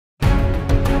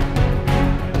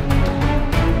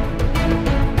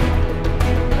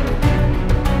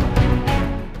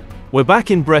We're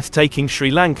back in breathtaking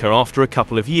Sri Lanka after a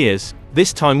couple of years,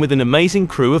 this time with an amazing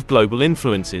crew of global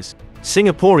influences.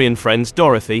 Singaporean friends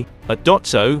Dorothy, at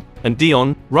 @Dotso, and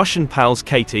Dion, Russian pals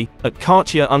Katie, at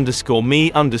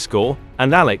Katya_me_,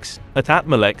 and Alex, at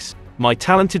 @Malex, my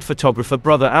talented photographer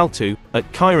brother Altu, at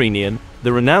Kyrenian,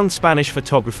 the renowned Spanish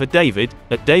photographer David,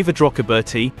 at David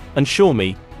Rocaberti, and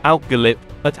Shawmy, Alpgalip,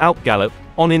 at Alpgalop,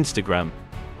 on Instagram.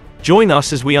 Join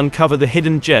us as we uncover the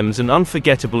hidden gems and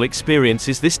unforgettable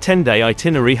experiences this 10-day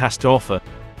itinerary has to offer.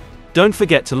 Don't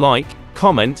forget to like,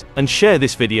 comment, and share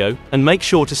this video, and make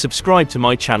sure to subscribe to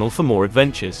my channel for more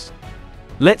adventures.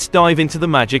 Let's dive into the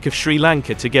magic of Sri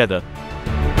Lanka together.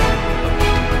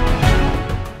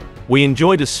 We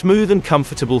enjoyed a smooth and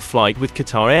comfortable flight with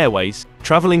Qatar Airways,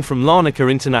 traveling from Larnaca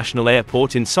International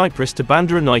Airport in Cyprus to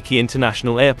Bandaranaike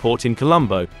International Airport in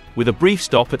Colombo, with a brief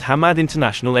stop at Hamad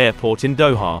International Airport in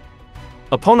Doha.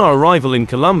 Upon our arrival in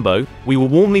Colombo, we were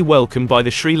warmly welcomed by the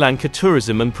Sri Lanka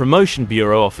Tourism and Promotion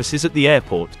Bureau offices at the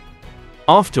airport.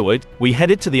 Afterward, we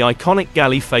headed to the iconic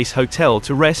Galley Face Hotel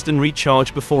to rest and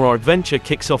recharge before our adventure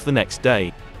kicks off the next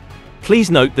day.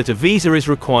 Please note that a visa is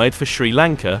required for Sri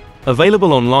Lanka,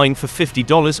 available online for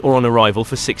 $50 or on arrival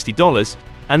for $60,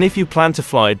 and if you plan to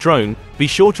fly a drone, be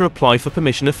sure to apply for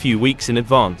permission a few weeks in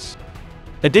advance.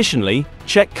 Additionally,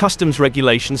 check customs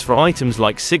regulations for items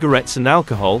like cigarettes and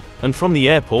alcohol, and from the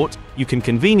airport, you can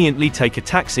conveniently take a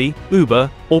taxi, Uber,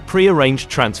 or pre-arranged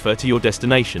transfer to your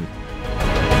destination.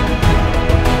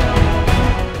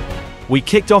 We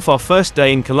kicked off our first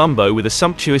day in Colombo with a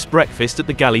sumptuous breakfast at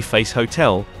the Galley Face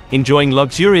Hotel, enjoying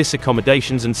luxurious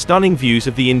accommodations and stunning views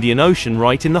of the Indian Ocean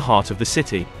right in the heart of the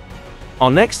city. Our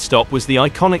next stop was the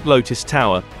iconic Lotus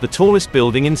Tower, the tallest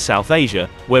building in South Asia,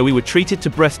 where we were treated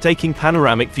to breathtaking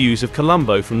panoramic views of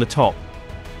Colombo from the top.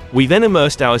 We then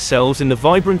immersed ourselves in the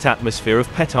vibrant atmosphere of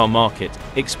Pettah market,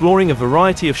 exploring a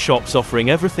variety of shops offering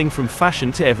everything from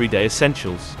fashion to everyday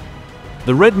essentials.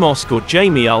 The Red Mosque or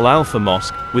Jami al-Alfa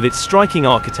Mosque, with its striking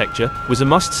architecture, was a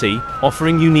must-see,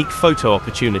 offering unique photo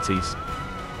opportunities.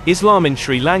 Islam in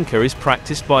Sri Lanka is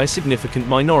practiced by a significant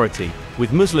minority,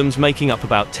 with Muslims making up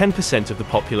about 10% of the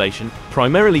population,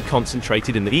 primarily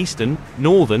concentrated in the eastern,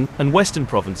 northern, and western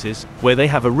provinces, where they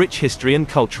have a rich history and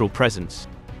cultural presence.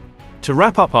 To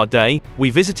wrap up our day,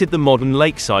 we visited the modern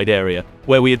lakeside area,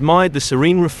 where we admired the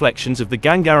serene reflections of the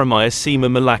Gangaramaya Sima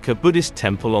Malacca Buddhist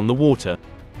temple on the water.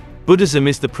 Buddhism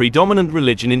is the predominant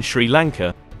religion in Sri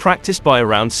Lanka, practiced by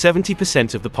around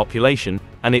 70% of the population,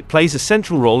 and it plays a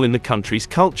central role in the country's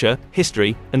culture,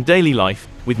 history, and daily life,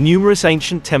 with numerous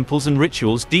ancient temples and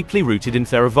rituals deeply rooted in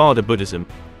Theravada Buddhism.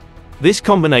 This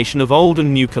combination of old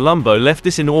and new Colombo left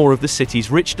us in awe of the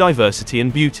city's rich diversity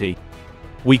and beauty.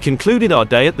 We concluded our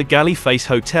day at the Galley Face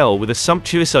Hotel with a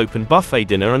sumptuous open buffet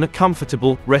dinner and a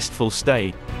comfortable, restful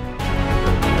stay.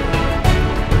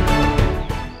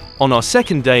 On our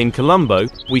second day in Colombo,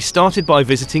 we started by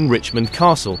visiting Richmond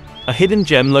Castle, a hidden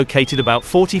gem located about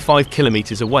 45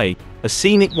 kilometers away, a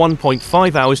scenic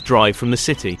 1.5 hours drive from the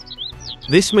city.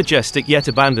 This majestic yet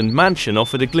abandoned mansion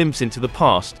offered a glimpse into the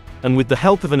past, and with the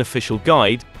help of an official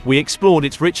guide, we explored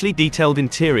its richly detailed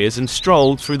interiors and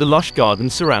strolled through the lush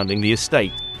gardens surrounding the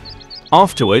estate.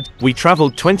 Afterward, we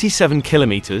traveled 27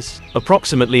 kilometers,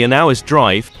 approximately an hour's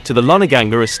drive, to the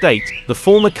Luluganga estate, the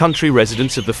former country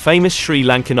residence of the famous Sri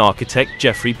Lankan architect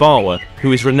Geoffrey Barwa,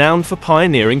 who is renowned for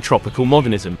pioneering tropical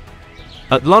modernism.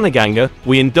 At Luluganga,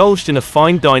 we indulged in a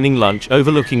fine dining lunch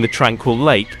overlooking the tranquil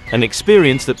lake, an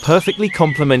experience that perfectly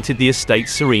complemented the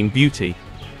estate's serene beauty.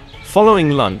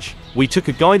 Following lunch, we took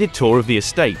a guided tour of the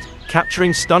estate,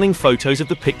 capturing stunning photos of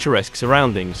the picturesque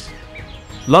surroundings.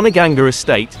 Luluganga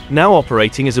Estate, now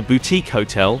operating as a boutique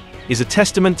hotel, is a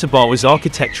testament to Barwa's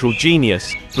architectural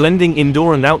genius, blending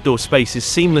indoor and outdoor spaces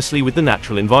seamlessly with the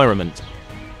natural environment.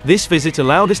 This visit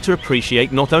allowed us to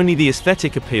appreciate not only the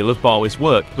aesthetic appeal of Barwa's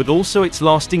work but also its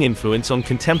lasting influence on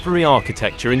contemporary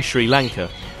architecture in Sri Lanka.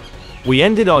 We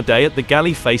ended our day at the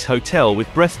Galley Face Hotel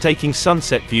with breathtaking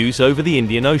sunset views over the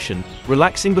Indian Ocean,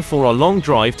 relaxing before our long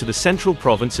drive to the central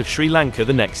province of Sri Lanka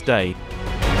the next day.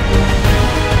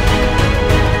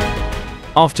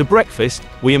 After breakfast,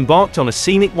 we embarked on a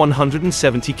scenic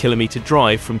 170-kilometer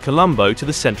drive from Colombo to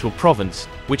the central province,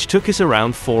 which took us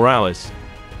around 4 hours.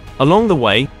 Along the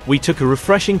way, we took a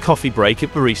refreshing coffee break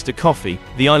at Barista Coffee,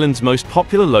 the island's most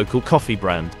popular local coffee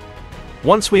brand.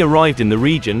 Once we arrived in the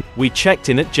region, we checked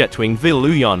in at Jetwing Ville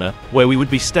Uyana, where we would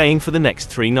be staying for the next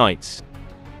 3 nights.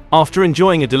 After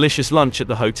enjoying a delicious lunch at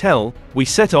the hotel, we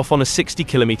set off on a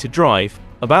 60-kilometer drive,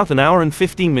 about an hour and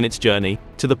 15 minutes journey,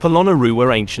 to the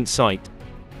Polonnaruwa ancient site.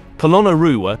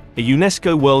 Polonnaruwa, a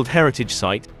UNESCO World Heritage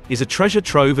Site, is a treasure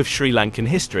trove of Sri Lankan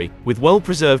history, with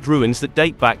well-preserved ruins that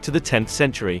date back to the 10th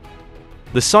century.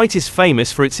 The site is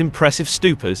famous for its impressive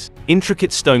stupas,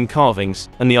 intricate stone carvings,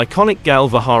 and the iconic Gal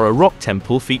Vihara rock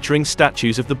temple featuring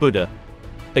statues of the Buddha.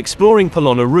 Exploring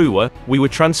Polonnaruwa, we were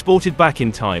transported back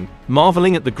in time,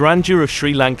 marveling at the grandeur of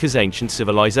Sri Lanka's ancient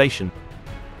civilization.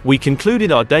 We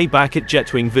concluded our day back at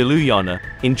Jetwing Viluyana,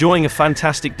 enjoying a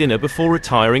fantastic dinner before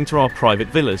retiring to our private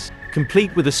villas,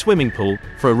 complete with a swimming pool,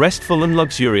 for a restful and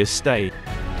luxurious stay.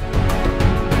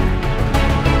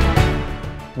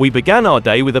 We began our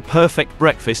day with a perfect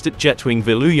breakfast at Jetwing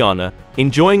Viluyana,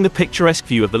 enjoying the picturesque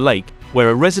view of the lake,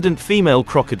 where a resident female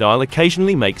crocodile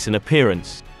occasionally makes an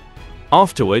appearance.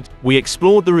 Afterward, we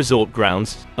explored the resort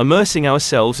grounds, immersing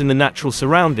ourselves in the natural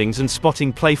surroundings and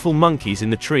spotting playful monkeys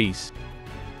in the trees.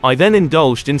 I then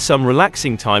indulged in some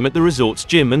relaxing time at the resort's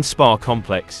gym and spa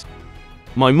complex.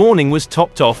 My morning was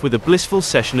topped off with a blissful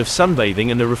session of sunbathing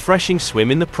and a refreshing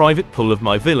swim in the private pool of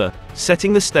my villa,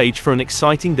 setting the stage for an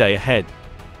exciting day ahead.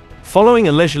 Following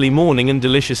a leisurely morning and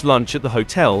delicious lunch at the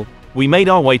hotel, we made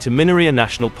our way to Minneriya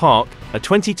National Park, a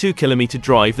 22-kilometer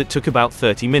drive that took about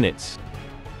 30 minutes.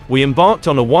 We embarked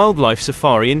on a wildlife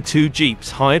safari in 2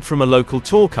 jeeps hired from a local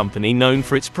tour company known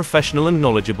for its professional and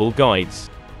knowledgeable guides.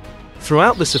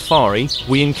 Throughout the safari,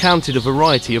 we encountered a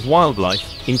variety of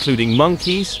wildlife, including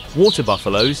monkeys, water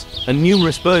buffaloes, and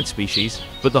numerous bird species,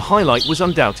 but the highlight was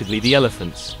undoubtedly the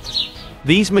elephants.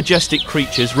 These majestic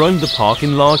creatures roamed the park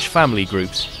in large family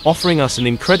groups, offering us an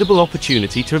incredible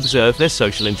opportunity to observe their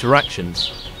social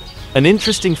interactions. An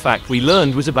interesting fact we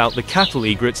learned was about the cattle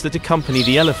egrets that accompany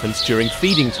the elephants during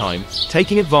feeding time,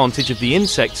 taking advantage of the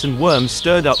insects and worms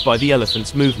stirred up by the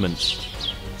elephants' movements.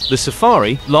 The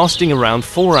safari, lasting around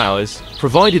 4 hours,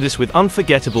 provided us with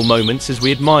unforgettable moments as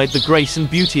we admired the grace and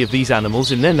beauty of these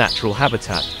animals in their natural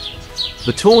habitat.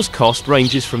 The tour's cost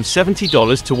ranges from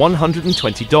 $70 to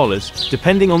 $120,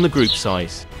 depending on the group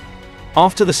size.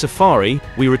 After the safari,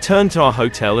 we returned to our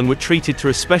hotel and were treated to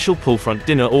a special poolfront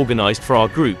dinner organized for our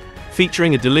group,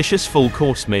 featuring a delicious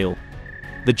full-course meal.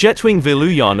 The Jetwing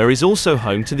Viluyana is also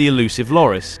home to the elusive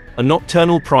loris, a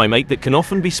nocturnal primate that can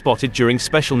often be spotted during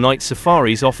special night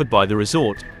safaris offered by the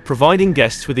resort, providing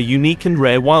guests with a unique and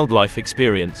rare wildlife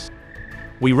experience.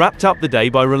 We wrapped up the day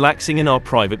by relaxing in our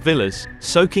private villas,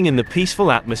 soaking in the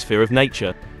peaceful atmosphere of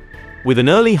nature. With an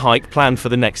early hike planned for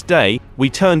the next day,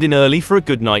 we turned in early for a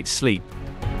good night's sleep.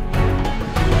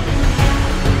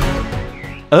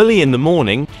 Early in the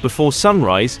morning, before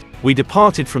sunrise, we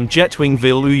departed from Jetwing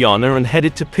Viluyana and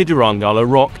headed to Pidurangala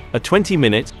Rock, a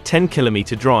 20-minute,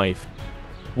 10-kilometer drive.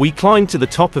 We climbed to the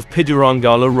top of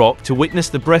Pidurangala Rock to witness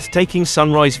the breathtaking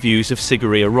sunrise views of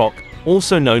Sigiriya Rock,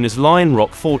 also known as Lion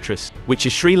Rock Fortress, which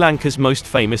is Sri Lanka's most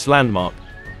famous landmark.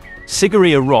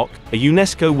 Sigiriya Rock, a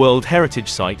UNESCO World Heritage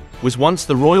Site, was once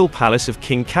the royal palace of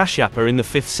King Kashyapa in the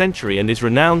 5th century and is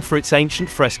renowned for its ancient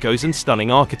frescoes and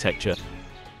stunning architecture.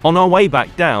 On our way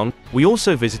back down, we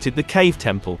also visited the cave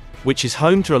temple, which is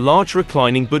home to a large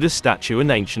reclining Buddha statue and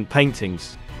ancient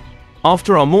paintings.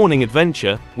 After our morning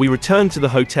adventure, we returned to the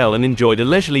hotel and enjoyed a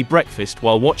leisurely breakfast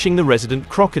while watching the resident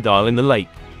crocodile in the lake.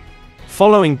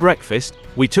 Following breakfast,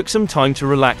 we took some time to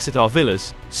relax at our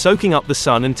villas, soaking up the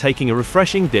sun and taking a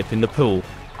refreshing dip in the pool.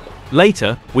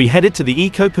 Later, we headed to the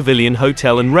Eco Pavilion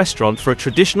Hotel and Restaurant for a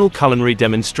traditional culinary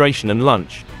demonstration and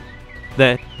lunch.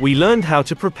 There, we learned how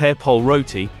to prepare pol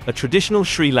roti, a traditional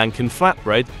Sri Lankan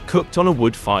flatbread, cooked on a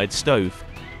wood-fired stove.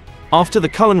 After the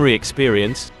culinary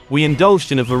experience, we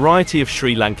indulged in a variety of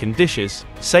Sri Lankan dishes,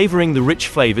 savoring the rich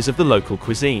flavors of the local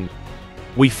cuisine.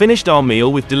 We finished our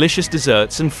meal with delicious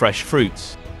desserts and fresh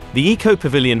fruits. The Eco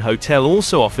Pavilion Hotel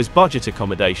also offers budget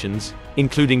accommodations,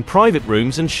 including private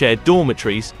rooms and shared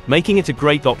dormitories, making it a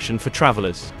great option for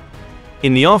travelers.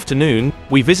 In the afternoon,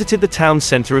 we visited the town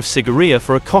center of Sigiriya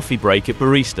for a coffee break at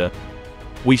Barista.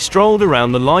 We strolled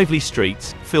around the lively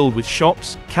streets, filled with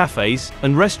shops, cafes,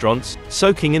 and restaurants,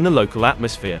 soaking in the local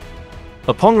atmosphere.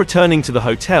 Upon returning to the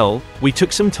hotel, we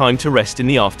took some time to rest in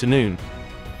the afternoon.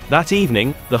 That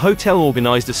evening, the hotel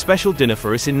organized a special dinner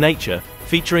for us in nature,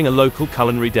 featuring a local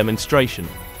culinary demonstration.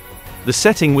 The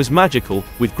setting was magical,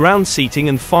 with ground seating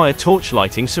and fire torch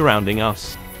lighting surrounding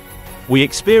us. We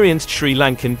experienced Sri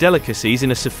Lankan delicacies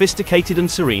in a sophisticated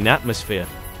and serene atmosphere.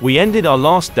 We ended our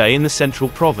last day in the central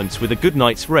province with a good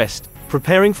night's rest,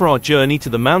 preparing for our journey to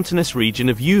the mountainous region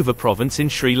of Yuva province in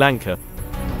Sri Lanka.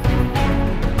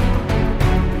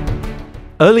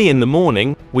 Early in the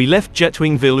morning, we left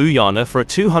Jetwing Viluyana for a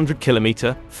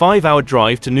 200-kilometer, 5-hour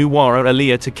drive to Nuwara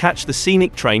Eliya to catch the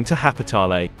scenic train to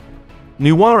Hapatale.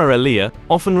 Nuwara Eliya,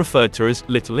 often referred to as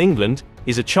Little England,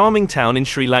 is a charming town in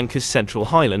Sri Lanka's Central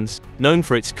Highlands, known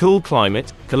for its cool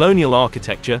climate, colonial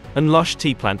architecture, and lush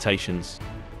tea plantations.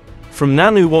 From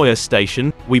Nanuwaya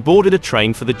station, we boarded a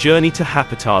train for the journey to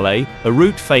Hapitale, a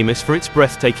route famous for its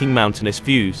breathtaking mountainous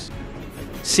views.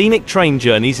 Scenic train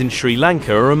journeys in Sri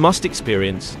Lanka are a must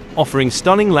experience, offering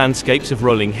stunning landscapes of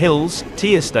rolling hills,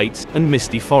 tea estates, and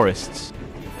misty forests.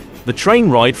 The train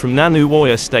ride from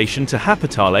Nanuwaya station to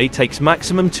Hapitale takes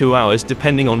maximum 2 hours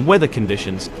depending on weather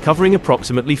conditions, covering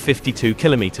approximately 52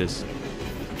 kilometers.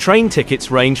 Train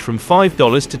tickets range from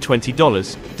 $5 to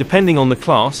 $20, depending on the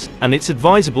class, and it's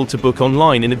advisable to book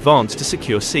online in advance to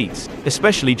secure seats,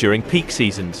 especially during peak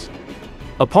seasons.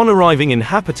 Upon arriving in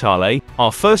Hapitale,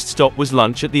 our first stop was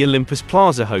lunch at the Olympus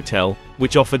Plaza Hotel,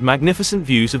 which offered magnificent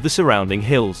views of the surrounding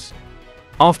hills.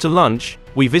 After lunch,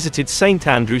 we visited St.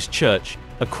 Andrew's Church,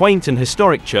 a quaint and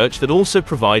historic church that also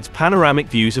provides panoramic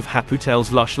views of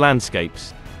Hapitale's lush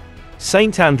landscapes.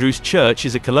 St. Andrew's Church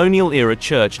is a colonial-era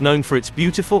church known for its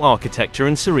beautiful architecture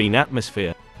and serene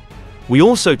atmosphere. We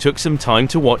also took some time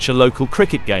to watch a local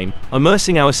cricket game,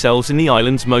 immersing ourselves in the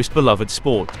island's most beloved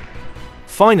sport.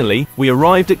 Finally, we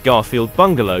arrived at Garfield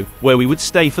Bungalow, where we would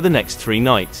stay for the next 3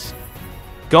 nights.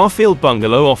 Garfield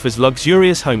Bungalow offers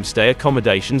luxurious homestay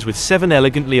accommodations with 7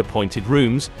 elegantly appointed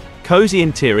rooms, cozy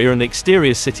interior and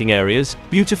exterior sitting areas,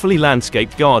 beautifully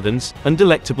landscaped gardens, and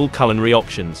delectable culinary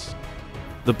options.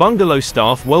 The bungalow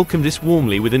staff welcomed us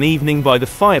warmly with an evening by the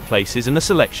fireplaces and a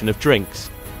selection of drinks.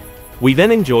 We then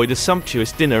enjoyed a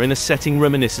sumptuous dinner in a setting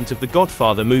reminiscent of the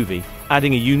Godfather movie,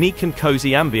 adding a unique and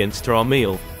cozy ambience to our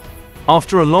meal.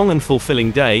 After a long and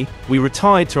fulfilling day, we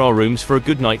retired to our rooms for a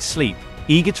good night's sleep,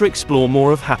 eager to explore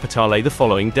more of Hapitale the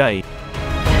following day.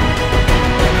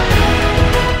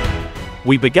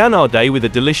 We began our day with a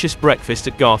delicious breakfast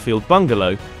at Garfield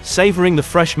Bungalow, savoring the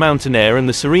fresh mountain air and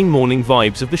the serene morning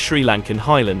vibes of the Sri Lankan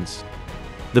highlands.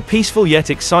 The peaceful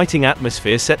yet exciting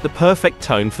atmosphere set the perfect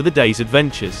tone for the day's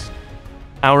adventures.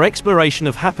 Our exploration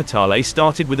of Hapitale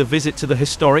started with a visit to the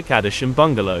historic Addisham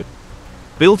Bungalow.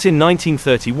 Built in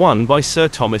 1931 by Sir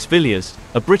Thomas Villiers,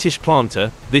 a British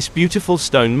planter, this beautiful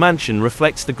stone mansion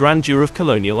reflects the grandeur of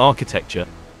colonial architecture.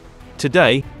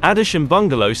 Today, Addisham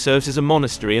Bungalow serves as a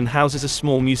monastery and houses a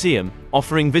small museum,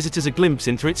 offering visitors a glimpse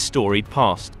into its storied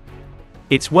past.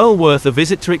 It's well worth a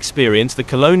visit to experience the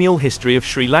colonial history of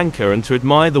Sri Lanka and to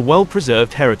admire the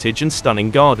well-preserved heritage and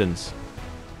stunning gardens.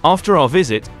 After our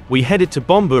visit, we headed to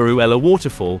Bomburuella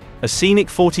Waterfall, a scenic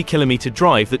 40-kilometer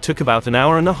drive that took about an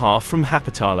hour and a half from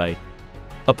Hapitale.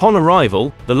 Upon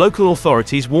arrival, the local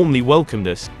authorities warmly welcomed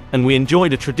us, and we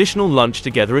enjoyed a traditional lunch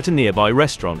together at a nearby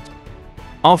restaurant.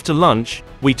 After lunch,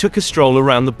 we took a stroll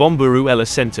around the Bomburuella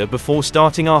Center before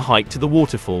starting our hike to the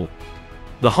waterfall.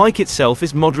 The hike itself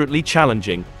is moderately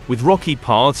challenging, with rocky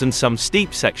paths and some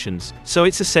steep sections, so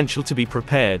it's essential to be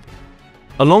prepared.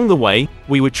 Along the way,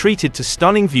 we were treated to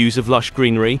stunning views of lush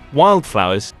greenery,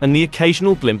 wildflowers, and the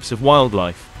occasional glimpse of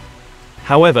wildlife.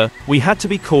 However, we had to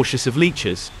be cautious of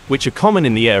leeches, which are common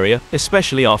in the area,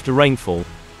 especially after rainfall.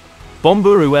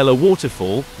 Bomburuella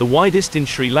Waterfall, the widest in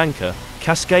Sri Lanka,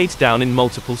 cascades down in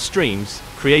multiple streams,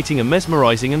 creating a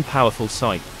mesmerizing and powerful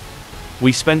sight.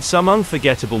 We spent some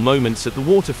unforgettable moments at the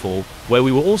waterfall, where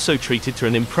we were also treated to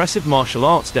an impressive martial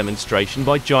arts demonstration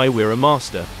by Jaiwira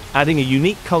Master, adding a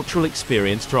unique cultural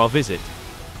experience to our visit.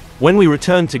 When we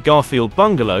returned to Garfield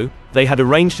Bungalow, they had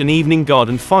arranged an evening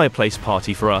garden fireplace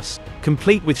party for us,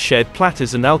 complete with shared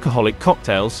platters and alcoholic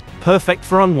cocktails, perfect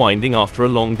for unwinding after a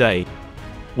long day.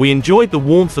 We enjoyed the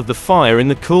warmth of the fire in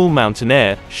the cool mountain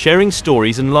air, sharing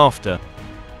stories and laughter.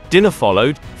 Dinner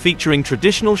followed, featuring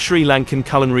traditional Sri Lankan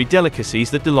culinary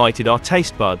delicacies that delighted our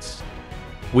taste buds.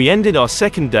 We ended our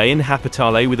second day in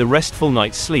Hapitale with a restful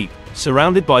night's sleep,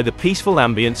 surrounded by the peaceful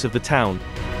ambience of the town.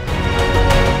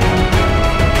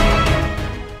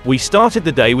 We started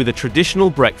the day with a traditional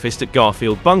breakfast at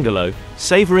Garfield Bungalow,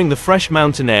 savoring the fresh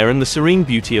mountain air and the serene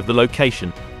beauty of the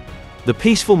location. The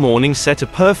peaceful morning set a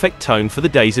perfect tone for the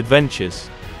day's adventures.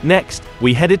 Next,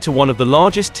 we headed to one of the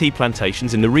largest tea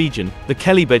plantations in the region, the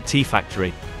Kelibed Tea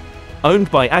Factory. Owned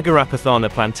by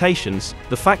Agarapathana Plantations,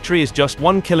 the factory is just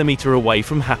 1 kilometer away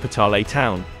from Hapitale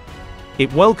town.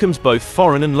 It welcomes both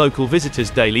foreign and local visitors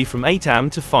daily from 8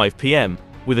 am to 5 pm,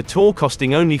 with a tour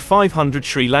costing only 500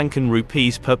 Sri Lankan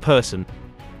rupees per person.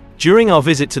 During our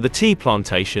visit to the tea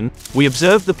plantation, we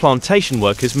observed the plantation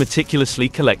workers meticulously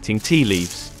collecting tea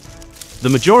leaves. The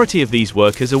majority of these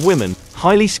workers are women,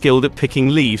 highly skilled at picking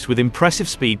leaves with impressive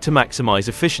speed to maximize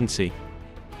efficiency.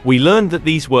 We learned that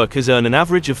these workers earn an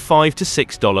average of $5 to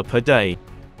 $6 per day.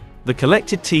 The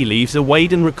collected tea leaves are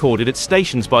weighed and recorded at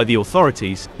stations by the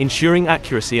authorities, ensuring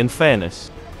accuracy and fairness.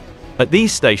 At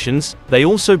these stations, they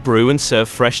also brew and serve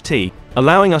fresh tea,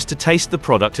 allowing us to taste the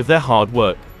product of their hard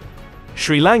work.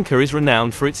 Sri Lanka is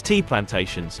renowned for its tea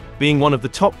plantations, being one of the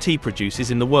top tea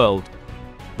producers in the world.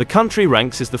 The country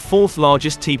ranks as the fourth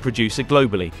largest tea producer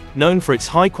globally, known for its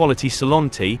high-quality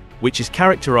Ceylon tea, which is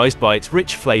characterized by its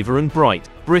rich flavor and bright,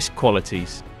 brisk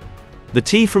qualities. The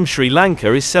tea from Sri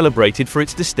Lanka is celebrated for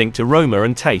its distinct aroma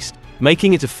and taste,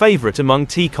 making it a favorite among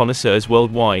tea connoisseurs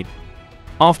worldwide.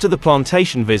 After the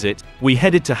plantation visit, we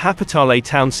headed to Happatale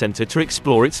town center to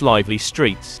explore its lively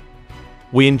streets.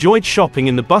 We enjoyed shopping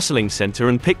in the bustling center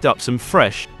and picked up some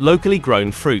fresh, locally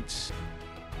grown fruits.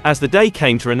 As the day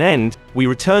came to an end, we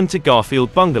returned to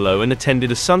Garfield Bungalow and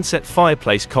attended a sunset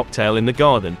fireplace cocktail in the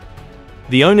garden.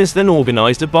 The owners then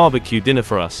organized a barbecue dinner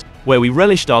for us, where we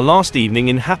relished our last evening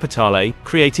in Happatale,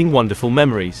 creating wonderful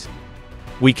memories.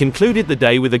 We concluded the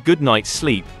day with a good night's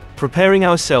sleep, preparing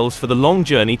ourselves for the long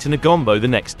journey to Negombo the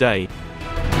next day.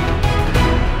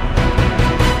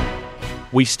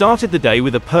 We started the day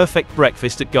with a perfect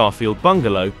breakfast at Garfield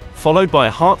Bungalow, followed by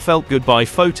a heartfelt goodbye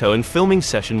photo and filming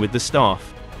session with the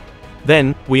staff.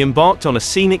 Then, we embarked on a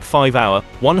scenic 5-hour,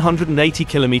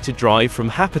 180-kilometer drive from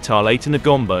Happatale to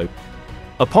Negombo.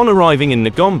 Upon arriving in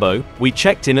Negombo, we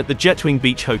checked in at the Jetwing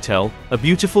Beach Hotel, a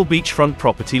beautiful beachfront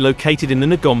property located in the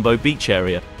Negombo beach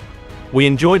area. We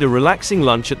enjoyed a relaxing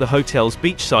lunch at the hotel's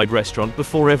beachside restaurant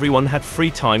before everyone had free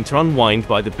time to unwind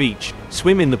by the beach,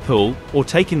 swim in the pool, or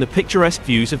take in the picturesque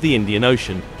views of the Indian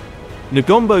Ocean.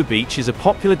 Negombo Beach is a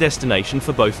popular destination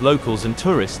for both locals and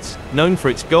tourists, known for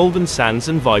its golden sands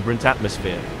and vibrant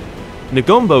atmosphere.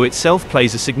 Negombo itself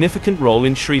plays a significant role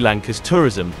in Sri Lanka's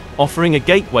tourism, offering a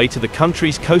gateway to the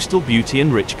country's coastal beauty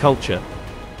and rich culture.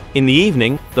 In the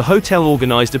evening, the hotel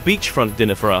organized a beachfront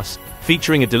dinner for us,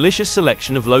 featuring a delicious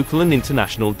selection of local and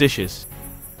international dishes.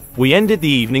 We ended the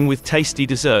evening with tasty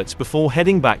desserts before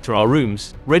heading back to our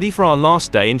rooms, ready for our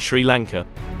last day in Sri Lanka.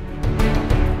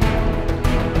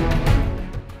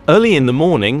 Early in the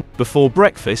morning, before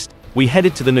breakfast, we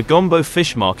headed to the Negombo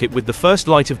fish market with the first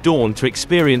light of dawn to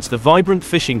experience the vibrant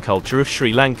fishing culture of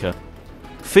Sri Lanka.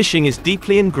 Fishing is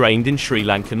deeply ingrained in Sri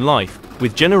Lankan life,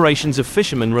 with generations of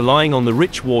fishermen relying on the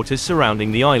rich waters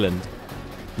surrounding the island.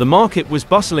 The market was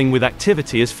bustling with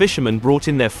activity as fishermen brought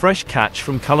in their fresh catch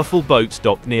from colorful boats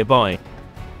docked nearby.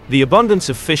 The abundance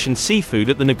of fish and seafood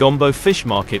at the Negombo fish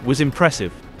market was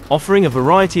impressive, offering a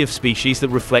variety of species that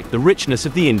reflect the richness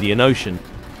of the Indian Ocean.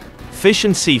 Fish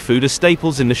and seafood are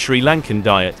staples in the Sri Lankan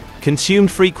diet, consumed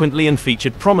frequently and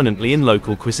featured prominently in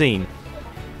local cuisine.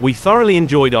 We thoroughly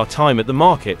enjoyed our time at the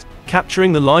market,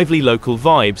 capturing the lively local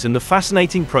vibes and the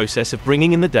fascinating process of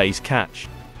bringing in the day's catch.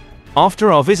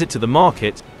 After our visit to the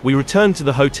market, we returned to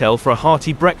the hotel for a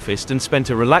hearty breakfast and spent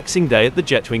a relaxing day at the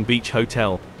Jetwing Beach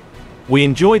Hotel. We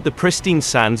enjoyed the pristine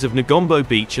sands of Negombo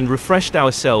Beach and refreshed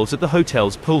ourselves at the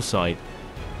hotel's poolside.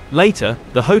 Later,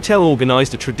 the hotel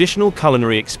organized a traditional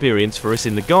culinary experience for us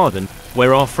in the garden,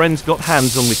 where our friends got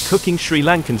hands-on with cooking Sri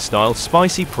Lankan-style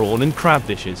spicy prawn and crab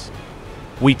dishes.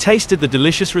 We tasted the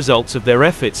delicious results of their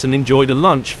efforts and enjoyed a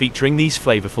lunch featuring these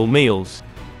flavorful meals.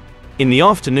 In the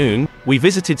afternoon, we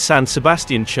visited San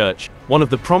Sebastian Church, one of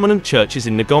the prominent churches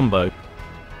in Negombo.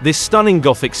 This stunning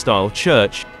Gothic-style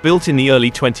church, built in the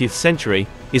early 20th century,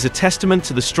 is a testament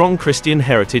to the strong Christian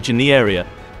heritage in the area.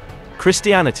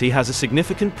 Christianity has a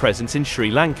significant presence in Sri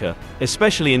Lanka,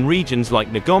 especially in regions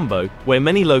like Negombo, where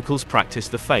many locals practice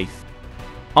the faith.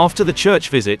 After the church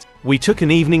visit, we took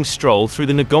an evening stroll through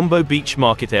the Negombo Beach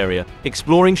Market area,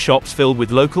 exploring shops filled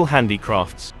with local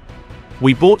handicrafts.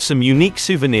 We bought some unique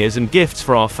souvenirs and gifts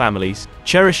for our families,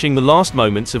 cherishing the last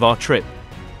moments of our trip.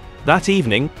 That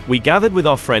evening, we gathered with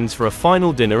our friends for a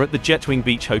final dinner at the Jetwing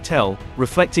Beach Hotel,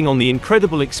 reflecting on the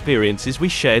incredible experiences we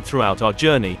shared throughout our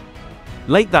journey.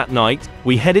 Late that night,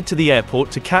 we headed to the airport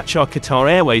to catch our Qatar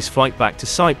Airways flight back to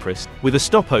Cyprus, with a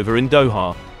stopover in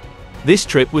Doha. This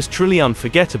trip was truly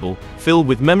unforgettable, filled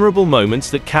with memorable moments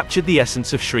that captured the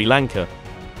essence of Sri Lanka.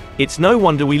 It's no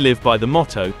wonder we live by the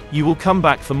motto, "You will come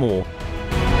back for more."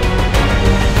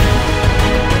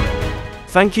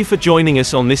 Thank you for joining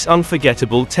us on this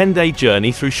unforgettable 10-day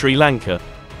journey through Sri Lanka.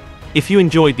 If you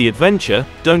enjoyed the adventure,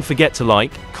 don't forget to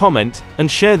like, comment,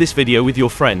 and share this video with your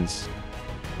friends.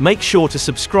 Make sure to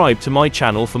subscribe to my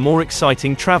channel for more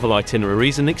exciting travel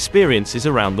itineraries and experiences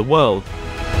around the world.